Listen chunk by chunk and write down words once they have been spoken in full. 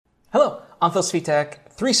Hello, I'm Svitek,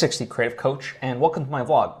 360 creative coach, and welcome to my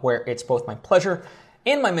vlog, where it's both my pleasure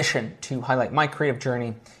and my mission to highlight my creative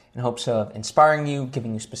journey in hopes of inspiring you,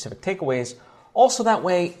 giving you specific takeaways. Also, that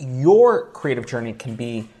way your creative journey can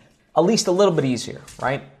be at least a little bit easier,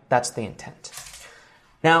 right? That's the intent.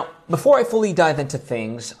 Now, before I fully dive into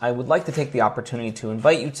things, I would like to take the opportunity to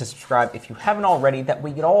invite you to subscribe if you haven't already. That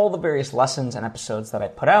way you get all the various lessons and episodes that I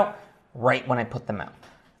put out right when I put them out.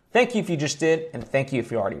 Thank you if you just did, and thank you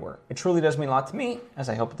if you already were. It truly does mean a lot to me, as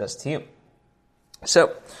I hope it does to you.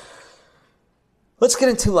 So, let's get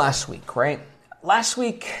into last week, right? Last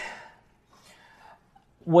week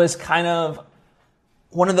was kind of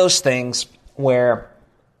one of those things where,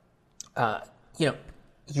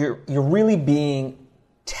 you're really being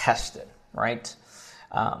tested, right?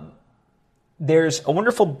 There's a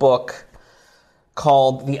wonderful book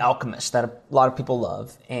called The Alchemist that a lot of people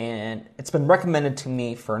love, and it's been recommended to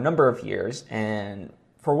me for a number of years, and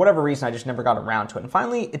for whatever reason I just never got around to it. And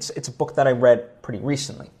finally, it's a book that I read pretty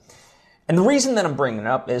recently. And the reason that I'm bringing it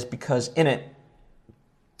up is because in it,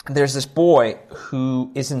 there's this boy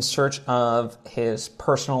who is in search of his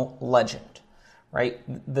personal legend, right?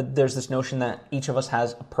 There's this notion that each of us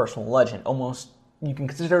has a personal legend. Almost, you can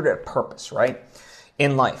consider it a purpose, right,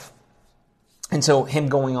 in life. And so him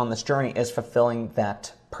going on this journey is fulfilling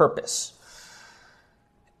that purpose.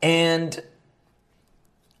 And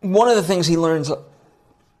one of the things he learns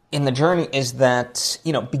in the journey is that,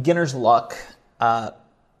 beginner's luck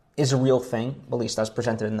is a real thing, at least as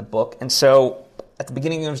presented in the book. And so at the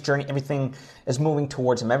beginning of his journey, everything is moving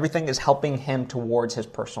towards him. Everything is helping him towards his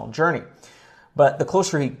personal journey. But the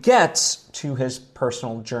closer he gets to his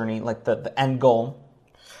personal journey, like the end goal,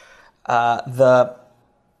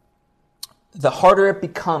 the harder it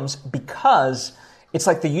becomes, because it's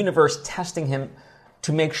like the universe testing him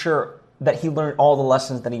to make sure that he learned all the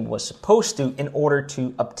lessons that he was supposed to in order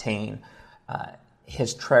to obtain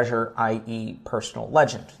his treasure, i.e. personal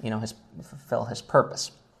legend, fulfill his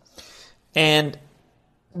purpose. And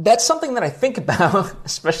that's something that I think about,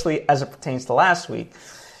 especially as it pertains to last week,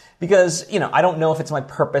 because, I don't know if it's my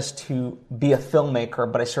purpose to be a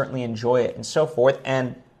filmmaker, but I certainly enjoy it and so forth.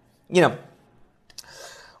 And,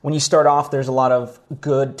 when you start off, there's a lot of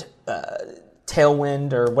good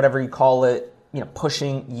tailwind or whatever you call it,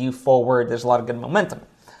 pushing you forward. There's a lot of good momentum.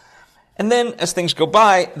 And then as things go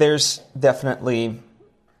by, there's definitely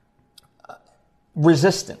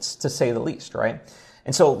resistance, to say the least, right?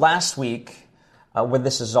 And so last week, where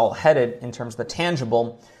this is all headed in terms of the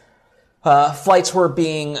tangible, flights were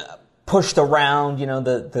being pushed around,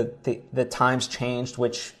 the times changed,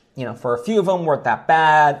 which, for a few of them weren't that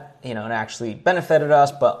bad. It actually benefited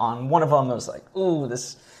us, but on one of them it was like, ooh,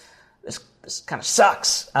 this kind of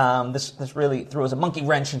sucks. This really throws a monkey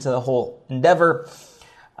wrench into the whole endeavor.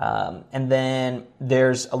 And then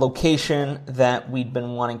there's a location that we'd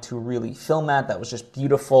been wanting to really film at that was just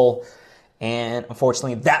beautiful, and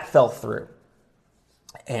unfortunately that fell through.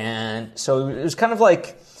 And so it was kind of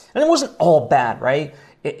like, and it wasn't all bad, right?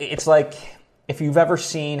 It's like, if you've ever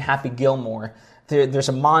seen Happy Gilmore, there's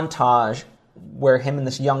a montage where him and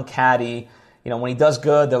this young caddy, when he does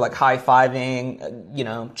good, they're like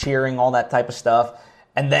high-fiving, cheering, all that type of stuff.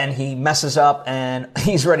 And then he messes up and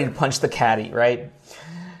he's ready to punch the caddy, right?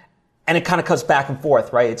 And it kind of cuts back and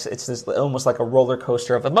forth, right? It's this almost like a roller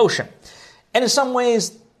coaster of emotion. And in some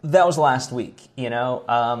ways, that was last week, there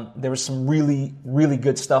was some really, really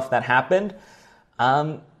good stuff that happened.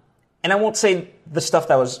 And I won't say the stuff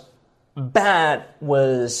that was bad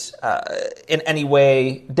was in any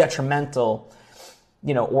way detrimental,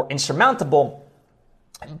 or insurmountable,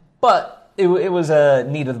 but it was a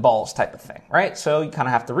knee to the balls type of thing, right? So you kind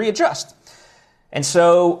of have to readjust. And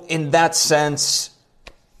so in that sense,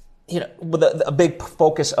 a big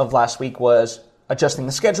focus of last week was adjusting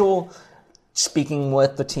the schedule, speaking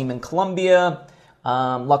with the team in Colombia.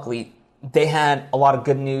 Luckily, they had a lot of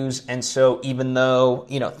good news, and so even though,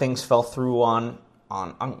 things fell through on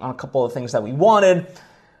a couple of things that we wanted,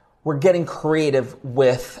 we're getting creative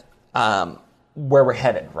with where we're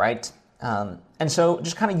headed, right? And so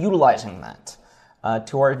just kind of utilizing that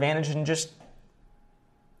to our advantage, and just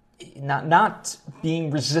not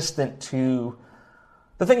being resistant to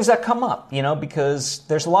the things that come up, because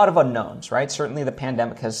there's a lot of unknowns, right? Certainly the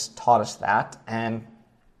pandemic has taught us that, and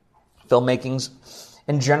filmmakings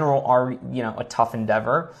in general are, a tough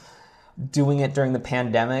endeavor. Doing it during the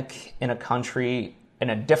pandemic in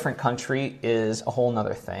a different country is a whole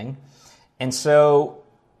nother thing. And so,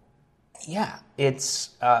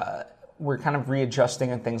 it's, we're kind of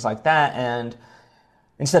readjusting and things like that. And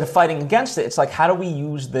instead of fighting against it, it's like, how do we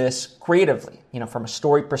use this creatively? From a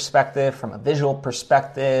story perspective, from a visual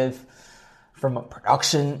perspective, from a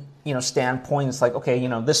production standpoint, it's like, okay,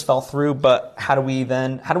 this fell through, but how do we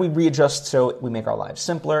readjust so we make our lives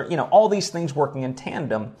simpler? All these things working in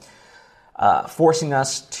tandem, forcing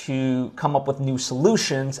us to come up with new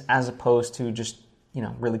solutions as opposed to just,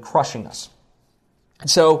 really crushing us. And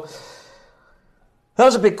so that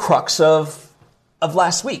was a big crux of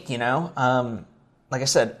last week, like I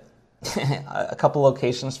said, a couple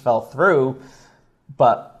locations fell through,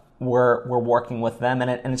 but we're working with them,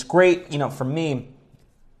 and it's great, for me.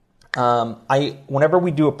 Whenever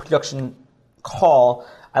we do a production call,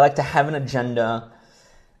 I like to have an agenda,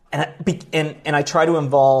 and I try to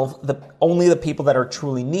involve only the people that are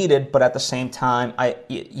truly needed. But at the same time,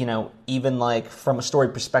 even like from a story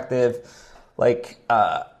perspective, like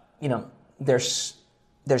there's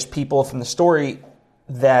people from the story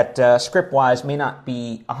that script wise may not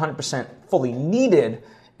be 100% fully needed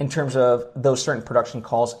in terms of those certain production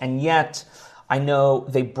calls, and yet I know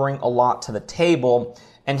they bring a lot to the table.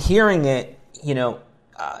 And hearing it,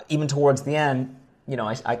 even towards the end,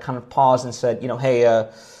 I kind of paused and said, hey,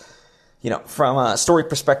 from a story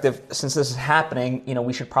perspective, since this is happening,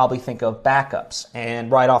 we should probably think of backups.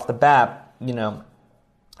 And right off the bat, John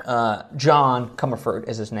Comerford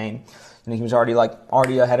is his name. He was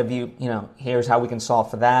already ahead of you. Here's how we can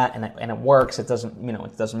solve for that, and it works. It doesn't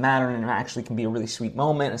matter, and it actually can be a really sweet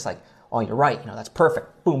moment. It's like, oh, you're right. That's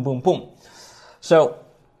perfect. Boom, boom, boom. So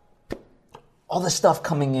all this stuff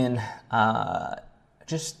coming in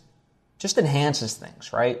just enhances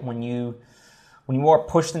things, right? When you are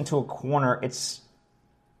pushed into a corner,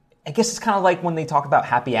 I guess it's kind of like when they talk about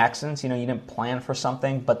happy accidents. You didn't plan for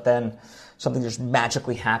something, but then something just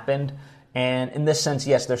magically happened. And in this sense,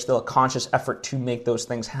 yes, there's still a conscious effort to make those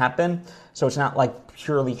things happen. So it's not like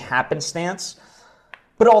purely happenstance,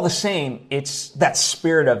 but all the same, it's that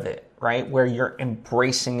spirit of it, right? Where you're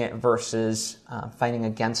embracing it versus fighting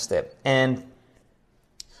against it. And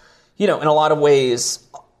in a lot of ways,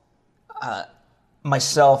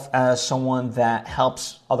 myself as someone that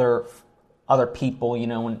helps other people,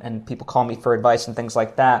 and people call me for advice and things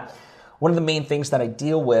like that, one of the main things that I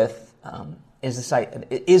deal with is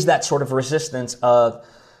that sort of resistance of,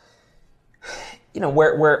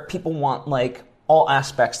 where people want like all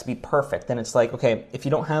aspects to be perfect. And it's like, okay, if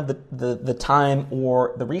you don't have the time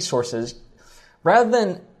or the resources, rather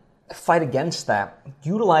than fight against that,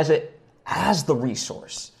 utilize it as the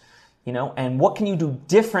resource. And what can you do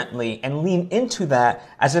differently and lean into that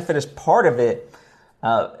as if it is part of it,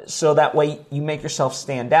 so that way you make yourself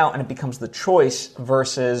stand out and it becomes the choice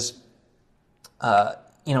versus, a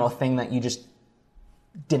thing that you just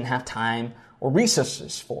didn't have time or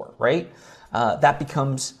resources for, right? That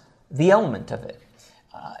becomes the element of it.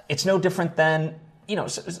 It's no different than,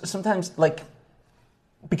 sometimes like,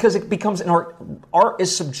 because it becomes an art. Art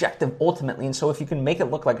is subjective ultimately, and so if you can make it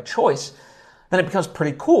look like a choice, then it becomes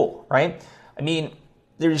pretty cool, right? I mean,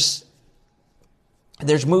 there's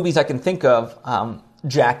movies I can think of.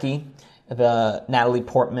 Jackie, the Natalie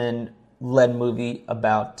Portman-led movie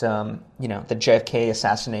about the JFK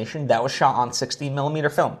assassination, that was shot on 16mm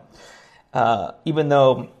film. Even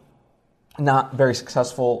though not very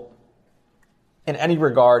successful in any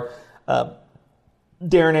regard, Darren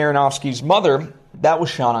Aronofsky's Mother, that was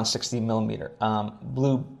shot on 16mm.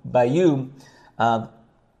 Blue Bayou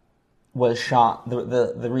was shot,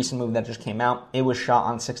 the recent movie that just came out, it was shot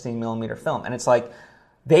on 16mm film. And it's like,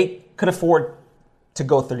 they could afford to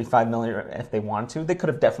go 35mm if they wanted to. They could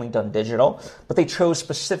have definitely done digital, but they chose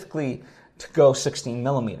specifically to go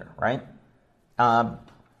 16mm, right?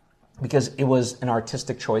 Because it was an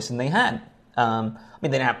artistic choice, and they had, they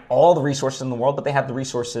didn't have all the resources in the world, but they had the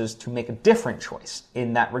resources to make a different choice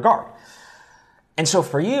in that regard. And so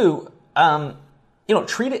for you,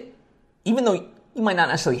 treat it, even though you might not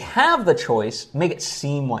necessarily have the choice, make it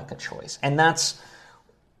seem like a choice. And that's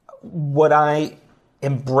what I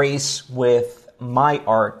embrace with my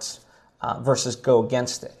art versus go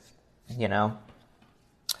against it, in a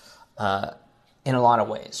lot of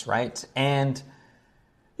ways, right? And,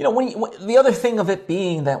 the other thing of it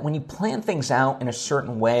being that when you plan things out in a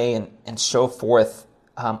certain way and so forth,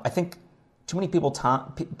 I think too many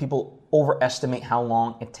people overestimate how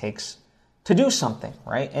long it takes to do something,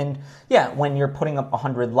 right? And yeah, when you're putting up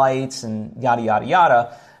 100 lights and yada, yada,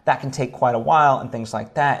 yada, that can take quite a while and things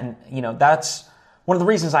like that. And, that's one of the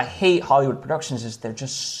reasons I hate Hollywood productions is they're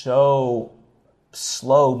just so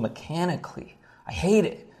slow mechanically. I hate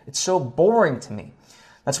it. It's so boring to me.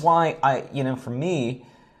 That's why for me,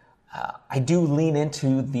 I do lean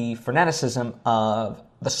into the freneticism of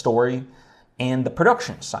the story and the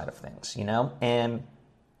production side of things, and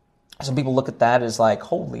some people look at that as like,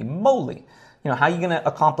 holy moly, how are you going to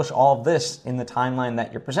accomplish all of this in the timeline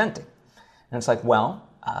that you're presenting? And it's like, well,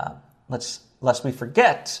 lest we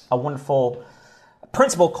forget a wonderful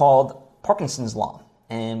principle called Parkinson's Law.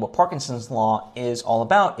 And what Parkinson's Law is all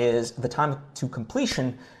about is the time to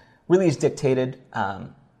completion really is dictated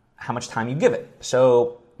how much time you give it.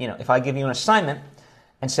 So, if I give you an assignment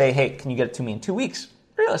and say, hey, can you get it to me in 2 weeks?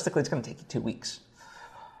 Realistically, it's going to take you 2 weeks.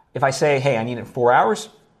 If I say, hey, I need it in 4 hours,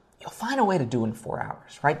 you'll find a way to do it in 4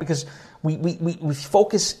 hours, right? Because we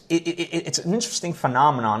focus, it's an interesting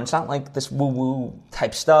phenomenon. It's not like this woo-woo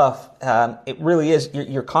type stuff. It really is.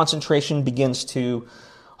 Your concentration begins to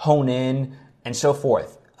hone in and so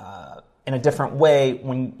forth in a different way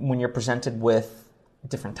when you're presented with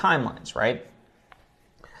different timelines, right?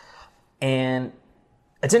 And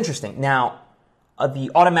it's interesting. Now,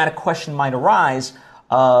 the automatic question might arise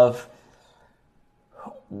of,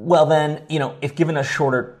 well then, if given a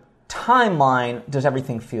shorter timeline, does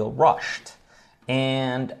everything feel rushed?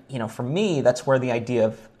 And, for me, that's where the idea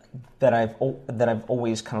of that I've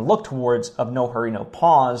always kind of looked towards of no hurry, no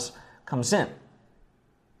pause comes in.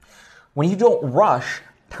 When you don't rush,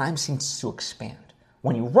 time seems to expand.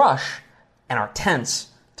 When you rush and are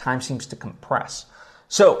tense, time seems to compress.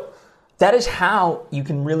 So that is how you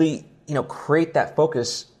can really, create that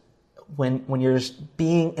focus when you're just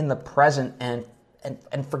being in the present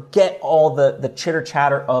and forget all the chitter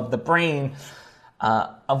chatter of the brain,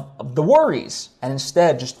 of the worries, and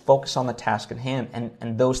instead just focus on the task at hand.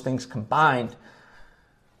 And those things combined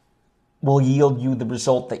will yield you the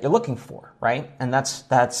result that you're looking for, right? And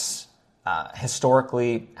that's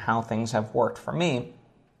historically how things have worked for me,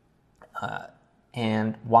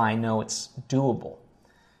 and why I know it's doable,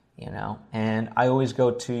 And I always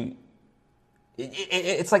go to,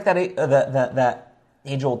 it's like that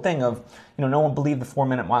age-old thing of, no one believed the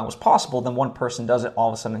 4-minute mile was possible, then one person does it, all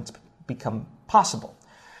of a sudden it's become possible.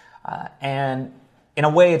 And in a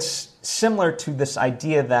way, it's similar to this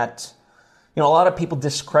idea that, a lot of people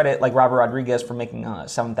discredit like Robert Rodriguez for making a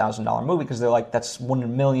 $7,000 movie because they're like, that's 1 in a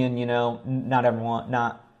million, not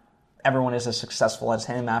everyone is as successful as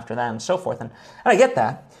him after that and so forth. And I get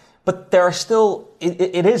that, but there are still,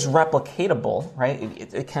 it is replicatable, right?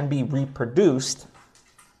 It can be reproduced.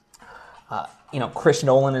 Chris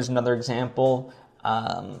Nolan is another example,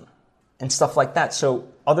 and stuff like that. So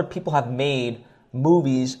other people have made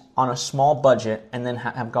movies on a small budget and then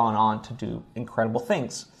have gone on to do incredible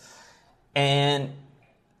things. And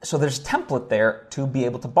so there's a template there to be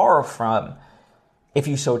able to borrow from if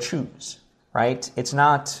you so choose, right? It's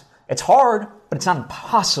hard, but it's not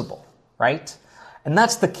impossible, right? And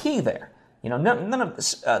that's the key there. None of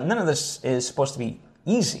this is supposed to be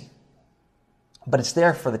easy, but it's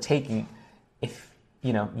there for the taking if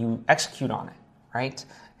you execute on it, right?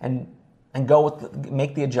 And go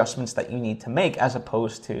make the adjustments that you need to make, as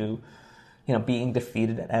opposed to being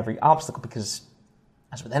defeated at every obstacle, because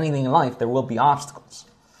as with anything in life, there will be obstacles.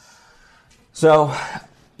 So,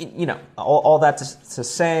 all that to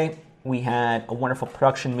say, we had a wonderful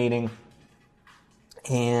production meeting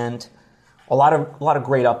and a lot of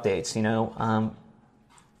great updates.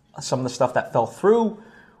 Some of the stuff that fell through,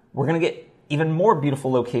 we're going to get even more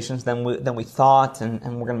beautiful locations than we thought, and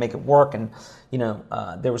we're going to make it work. And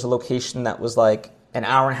there was a location that was like an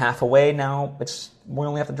hour and a half away. Now we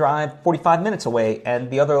only have to drive 45 minutes away,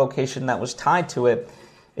 and the other location that was tied to it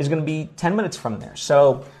is going to be 10 minutes from there.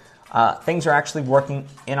 So things are actually working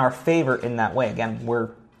in our favor in that way. Again,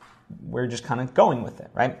 we're just kind of going with it,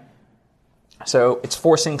 right? So it's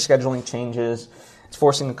forcing scheduling changes, it's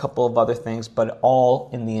forcing a couple of other things, but all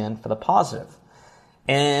in the end for the positive.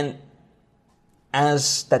 And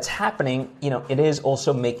as that's happening, it is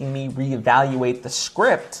also making me reevaluate the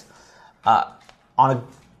script on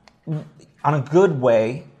a good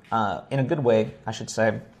way, in a good way, I should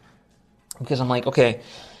say, because I'm like, okay,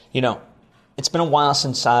 it's been a while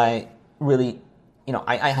since I really,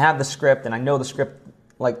 I have the script and I know the script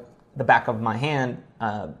like the back of my hand,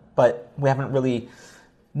 but we haven't really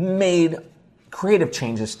made creative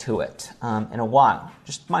changes to it in a while.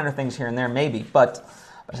 Just minor things here and there, maybe, but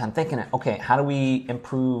as I'm thinking, okay, how do we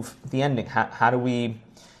improve the ending? How do we,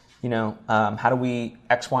 how do we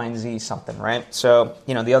X, Y, and Z something, right? So,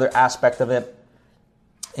 the other aspect of it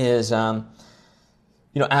is,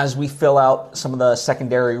 as we fill out some of the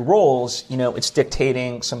secondary roles, it's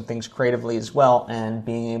dictating some things creatively as well, and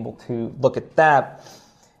being able to look at that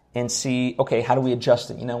and see, okay, how do we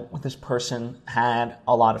adjust it? This person had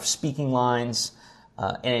a lot of speaking lines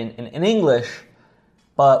in English,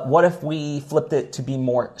 but what if we flipped it to be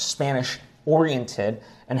more Spanish oriented,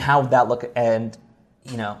 and how would that look? And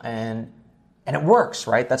and it works,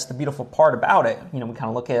 right? That's the beautiful part about it. We kind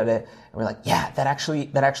of look at it and we're like, yeah, that actually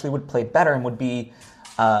would play better and would be,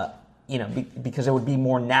 because it would be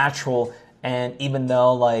more natural And even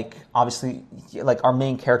though, like, obviously, like, our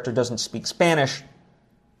main character doesn't speak Spanish,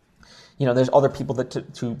 you know, there's other people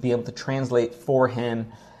that to be able to translate for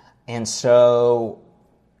him. And so,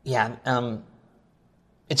 yeah,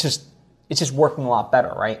 it's just working a lot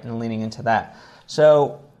better, right? And leaning into that.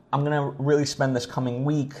 So I'm going to really spend this coming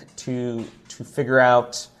week to figure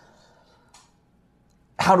out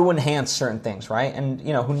how to enhance certain things, right? And,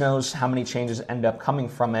 you know, who knows how many changes end up coming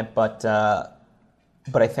from it, but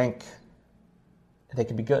I think they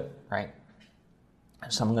could be good, right?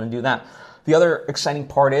 So I'm going to do that. The other exciting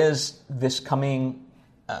part is this coming,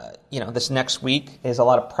 this next week is a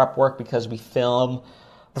lot of prep work because we film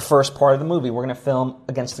the first part of the movie. We're going to film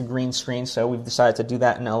against the green screen, so we've decided to do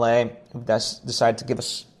that in LA. We've decided to give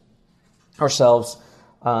ourselves,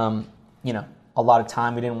 a lot of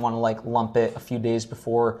time. We didn't want to like lump it a few days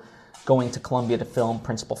before going to Columbia to film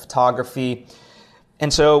principal photography.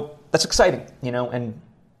 And so that's exciting, you know, and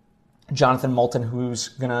Jonathan Moulton, who's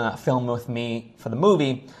going to film with me for the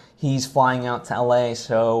movie, he's flying out to LA,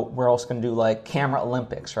 so we're also going to do like camera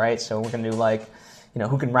Olympics, right? So we're going to do like, you know,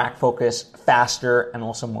 who can rack focus faster and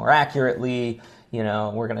also more accurately. You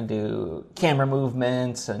know, we're going to do camera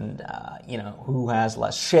movements and, who has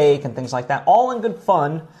less shake and things like that. All in good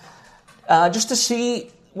fun, just to see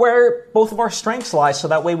where both of our strengths lie, so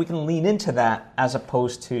that way we can lean into that as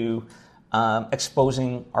opposed to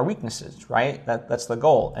exposing our weaknesses, right? That's the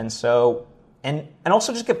goal. And so, and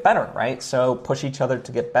also just get better, right? So push each other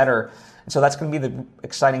to get better. And so that's going to be the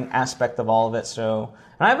exciting aspect of all of it. So,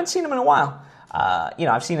 and I haven't seen him in a while.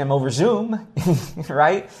 I've seen him over Zoom,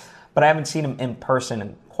 right? But I haven't seen him in person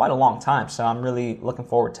in quite a long time. So I'm really looking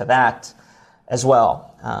forward to that as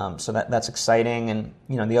well. So that's exciting. And,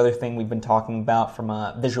 you know, the other thing we've been talking about from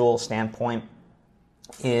a visual standpoint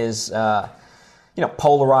is,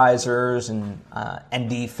 polarizers and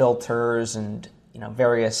ND filters and,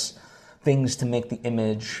 various things to make the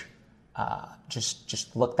image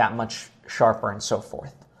just look that much sharper and so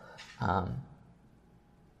forth.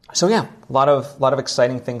 So yeah, a lot of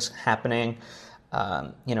exciting things happening.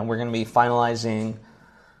 We're going to be finalizing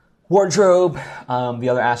wardrobe. The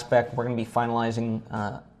other aspect we're going to be finalizing,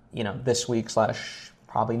 this week /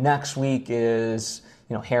 probably next week is,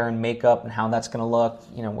 hair and makeup and how that's going to look.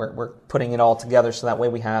 We're putting it all together so that way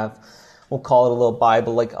we'll call it a little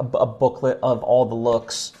Bible, like a booklet of all the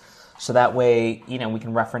looks. So that way, we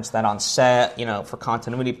can reference that on set, for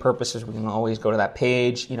continuity purposes. We can always go to that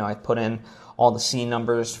page. I put in all the scene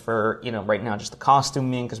numbers for, right now just the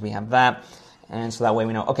costuming because we have that. And so that way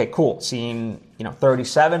we know, okay, cool, scene,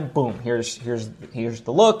 37, boom, here's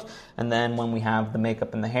the look. And then when we have the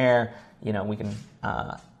makeup and the hair, we can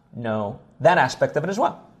know that aspect of it as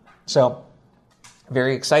well. So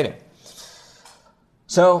very exciting.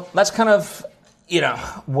 So that's kind of,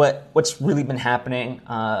 what's really been happening,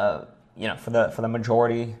 for the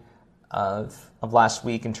majority of last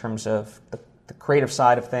week in terms of the creative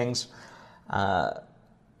side of things. I've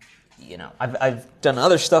done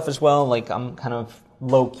other stuff as well. Like I'm kind of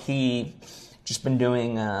low key, just been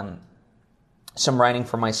doing some writing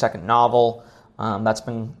for my second novel. That's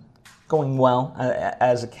been going well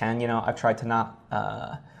as it can. I've tried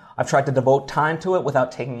to devote time to it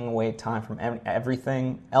without taking away time from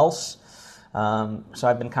everything else. So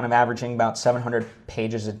I've been kind of averaging about 700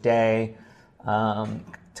 pages a day.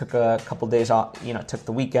 Took a couple days off, took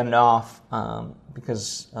the weekend off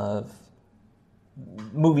because of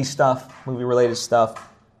movie-related stuff.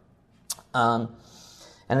 And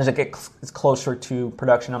as it gets closer to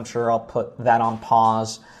production, I'm sure I'll put that on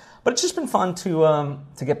pause. But it's just been fun to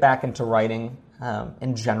get back into writing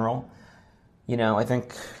in general. I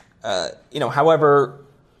think, however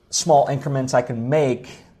small increments I can make,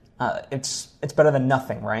 it's better than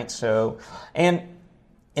nothing, right? So, and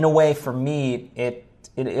in a way, for me, it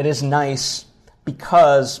is nice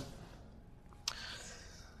because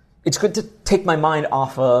it's good to take my mind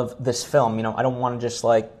off of this film. I don't want to just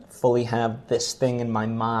like fully have this thing in my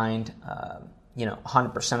mind,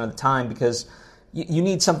 100% of the time, because you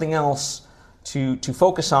need something else to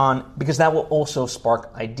focus on, because that will also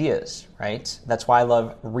spark ideas, right? That's why I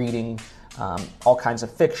love reading all kinds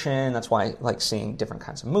of fiction. That's why I like seeing different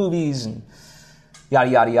kinds of movies and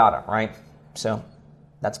yada, yada, yada, right? So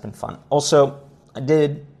that's been fun. Also, I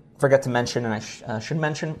did forget to mention, and I should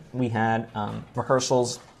mention, we had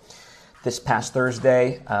rehearsals this past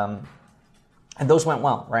Thursday, and those went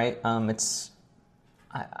well, right? I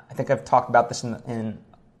think I've talked about this in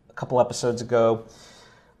a couple episodes ago,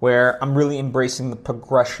 where I'm really embracing the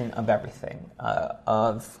progression of everything.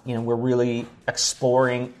 We're really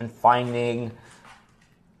exploring and finding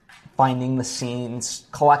the scenes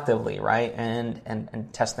collectively, right? And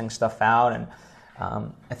testing stuff out. And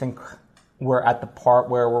I think we're at the part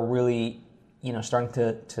where we're really, starting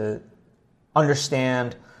to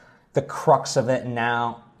understand the crux of it. And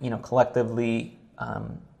now, collectively,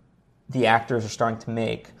 the actors are starting to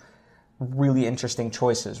make really interesting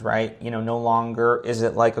choices, right? No longer is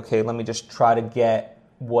it like, okay, let me just try to get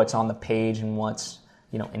what's on the page and what's,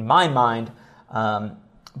 in my mind.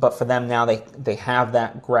 But for them now, they have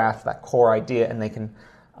that graph, that core idea, and they can,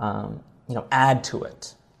 add to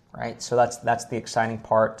it, right? So that's the exciting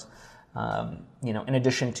part. In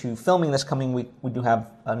addition to filming this coming week, we do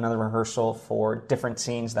have another rehearsal for different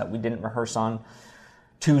scenes that we didn't rehearse on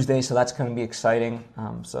Tuesday, so that's going to be exciting.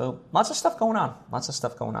 So lots of stuff going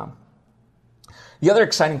on. The other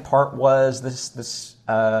exciting part was this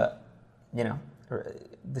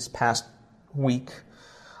past week,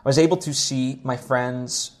 I was able to see my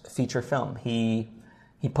friend's feature film. He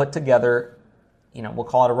put together, we'll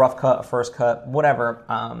call it a rough cut, a first cut, whatever,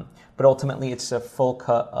 but ultimately it's a full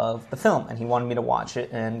cut of the film, and he wanted me to watch it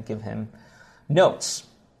and give him notes.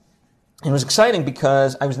 It was exciting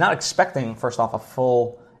because I was not expecting, first off, a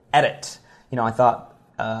full edit. I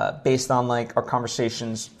thought, based on like our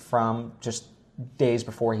conversations from just days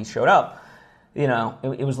before he showed up,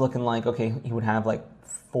 it was looking like, okay, he would have like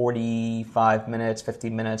 45 minutes, 50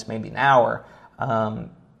 minutes, maybe an hour.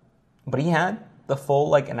 But he had the full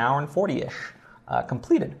like an hour and 40-ish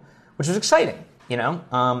completed, which was exciting, and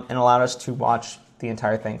allowed us to watch the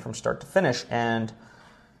entire thing from start to finish. And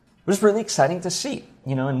it was really exciting to see,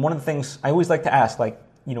 and one of the things I always like to ask, like,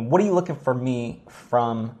 what are you looking for me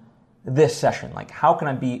from this session? Like, how can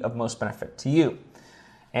I be of most benefit to you?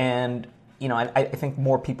 And, I think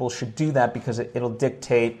more people should do that because it'll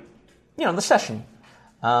dictate, the session.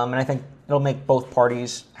 And I think it'll make both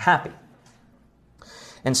parties happy.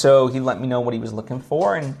 And so he let me know what he was looking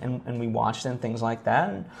for, and we watched it and things like that.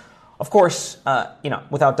 And of course,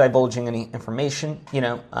 without divulging any information,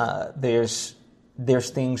 there's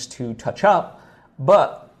things to touch up,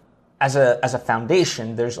 but as a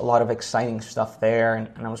foundation, there's a lot of exciting stuff there,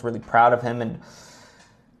 and I was really proud of him,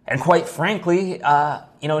 and quite frankly,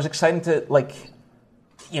 it was exciting to, like,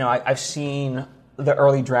 I've seen the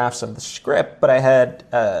early drafts of the script, but I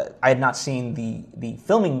had not seen the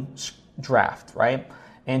filming draft, right?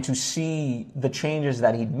 And to see the changes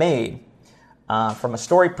that he'd made from a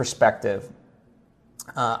story perspective,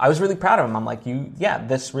 I was really proud of him. I'm like,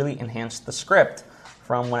 this really enhanced the script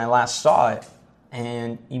from when I last saw it,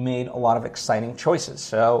 and you made a lot of exciting choices.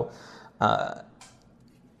 So,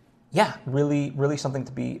 really, really something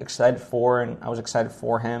to be excited for, and I was excited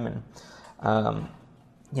for him, and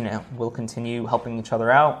we'll continue helping each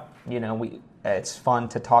other out. It's fun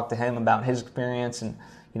to talk to him about his experience, and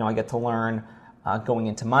I get to learn going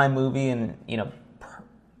into my movie, and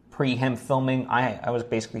pre him filming, I was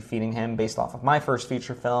basically feeding him based off of my first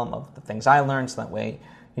feature film of the things I learned, so that way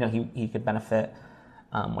he could benefit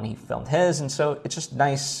when he filmed his. And so it's just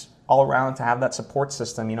nice all around to have that support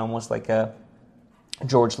system, almost like a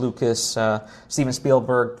George Lucas, Steven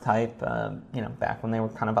Spielberg type, back when they were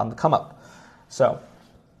kind of on the come up. So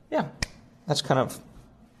yeah, that's kind of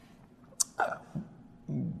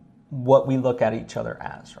what we look at each other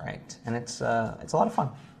as, right? And it's a lot of fun.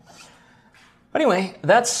 But anyway,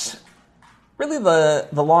 that's really the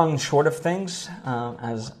long and short of things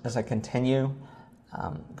as I continue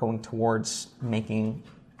going towards making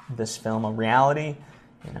this film a reality.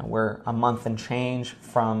 We're a month and change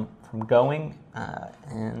from going,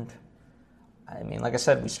 and I mean, like I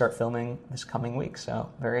said, we start filming this coming week, so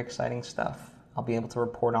very exciting stuff. I'll be able to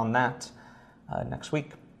report on that next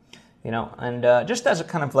week, and just as a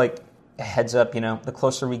kind of like a heads up, the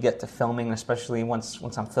closer we get to filming, especially once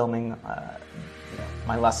I'm filming,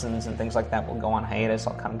 my lessons and things like that will go on hiatus.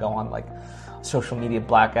 I'll kind of go on like social media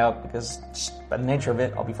blackout because just by the nature of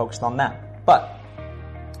it, I'll be focused on that. But,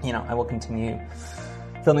 I will continue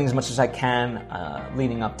filming as much as I can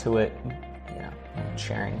leading up to it, and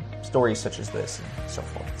sharing stories such as this and so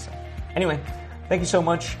forth. So anyway, thank you so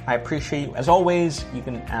much. I appreciate you. As always, you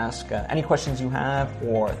can ask any questions you have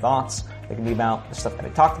or thoughts. They can be about the stuff that I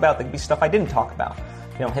talked about. They can be stuff I didn't talk about.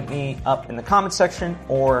 Hit me up in the comment section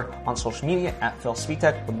or on social media at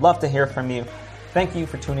Svitek. Would love to hear from you. Thank you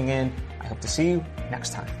for tuning in. I hope to see you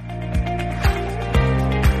next time.